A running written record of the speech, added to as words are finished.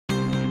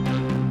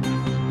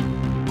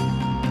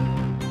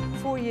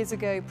years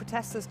ago,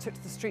 protesters took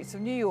to the streets of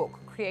New York,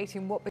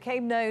 creating what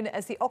became known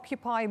as the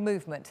Occupy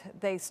movement.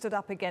 They stood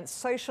up against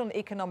social and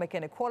economic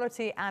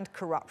inequality and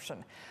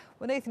corruption.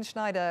 Well, Nathan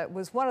Schneider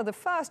was one of the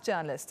first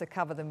journalists to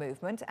cover the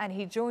movement, and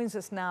he joins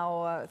us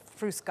now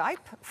through Skype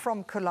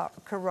from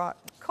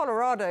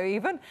Colorado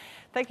even.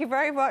 Thank you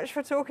very much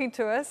for talking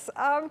to us.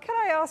 Can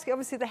I ask you,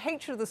 obviously the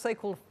hatred of the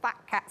so-called fat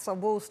cats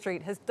on Wall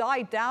Street has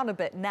died down a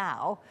bit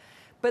now,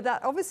 but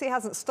that obviously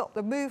hasn't stopped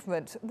the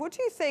movement. What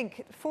do you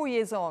think, 4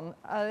 years on,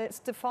 its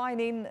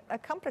defining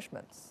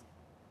accomplishments?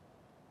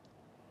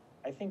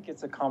 I think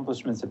its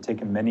accomplishments have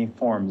taken many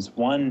forms.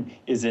 One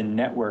is in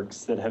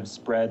networks that have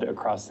spread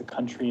across the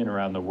country and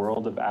around the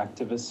world of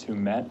activists who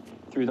met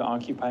through the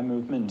Occupy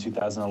movement in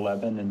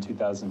 2011 and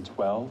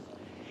 2012.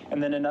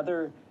 And then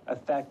another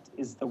effect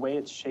is the way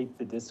it's shaped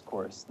the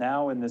discourse.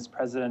 Now in this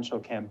presidential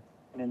campaign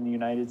in the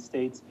United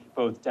States,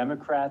 both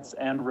Democrats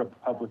and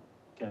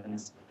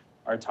Republicans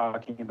are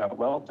talking about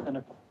wealth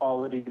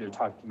inequality, they're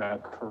talking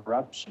about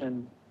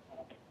corruption.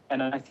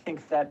 And I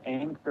think that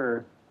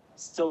anger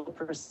still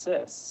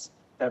persists,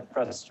 that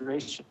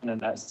frustration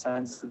and that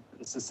sense that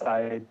the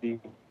society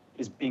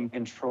is being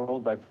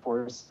controlled by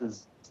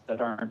forces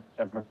that aren't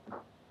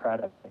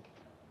democratic.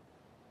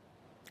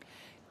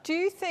 Do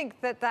you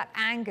think that that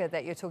anger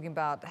that you're talking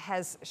about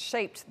has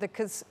shaped the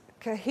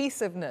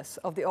cohesiveness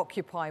of the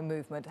Occupy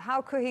movement?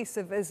 How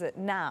cohesive is it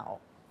now?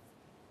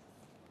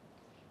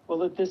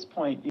 Well, at this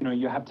point,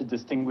 you have to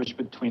distinguish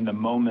between the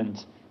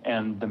moment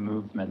and the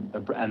movement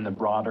and the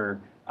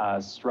broader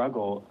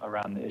struggle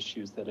around the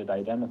issues that it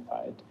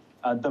identified.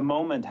 The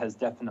moment has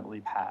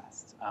definitely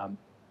passed.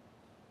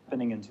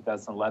 Happening in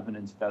 2011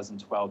 and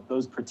 2012,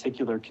 those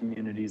particular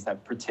communities,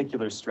 that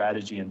particular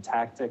strategy and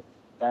tactic,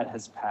 that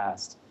has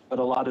passed. But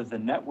a lot of the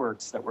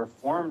networks that were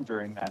formed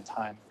during that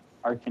time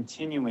are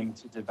continuing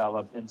to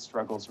develop in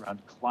struggles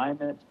around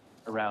climate,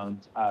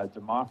 around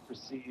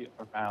democracy,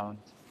 around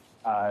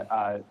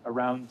the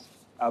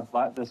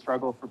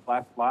struggle for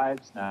Black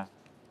lives now,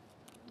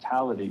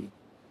 brutality,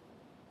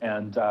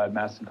 and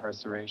mass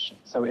incarceration.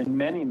 So in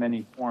many,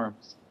 many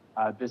forms,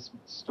 this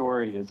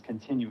story is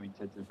continuing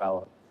to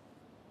develop.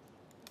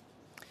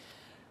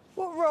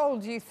 What role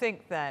do you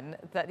think then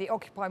that the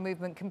Occupy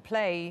movement can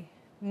play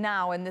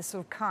now in this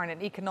sort of current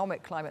and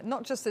economic climate,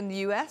 not just in the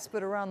US,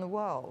 but around the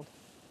world?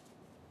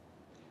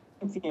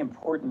 I think the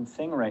important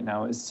thing right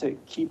now is to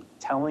keep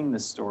telling the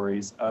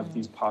stories of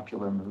these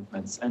popular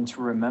movements and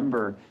to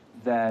remember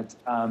that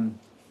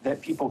that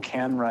people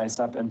can rise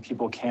up and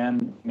people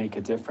can make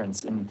a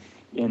difference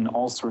in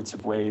all sorts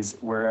of ways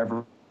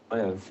wherever they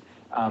live.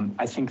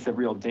 I think the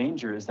real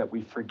danger is that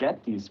we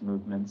forget these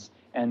movements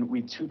and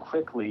we too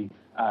quickly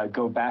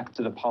go back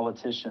to the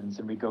politicians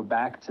and we go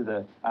back to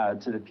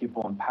the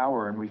people in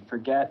power, and we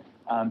forget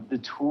the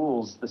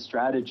tools, the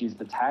strategies,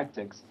 the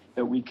tactics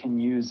that we can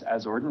use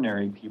as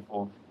ordinary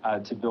people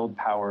to build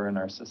power in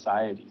our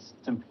societies.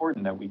 It's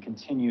important that we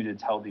continue to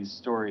tell these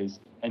stories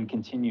and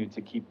continue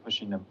to keep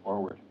pushing them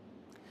forward.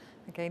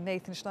 Okay,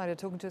 Nathan Schneider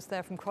talking to us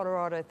there from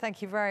Colorado.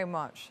 Thank you very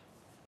much.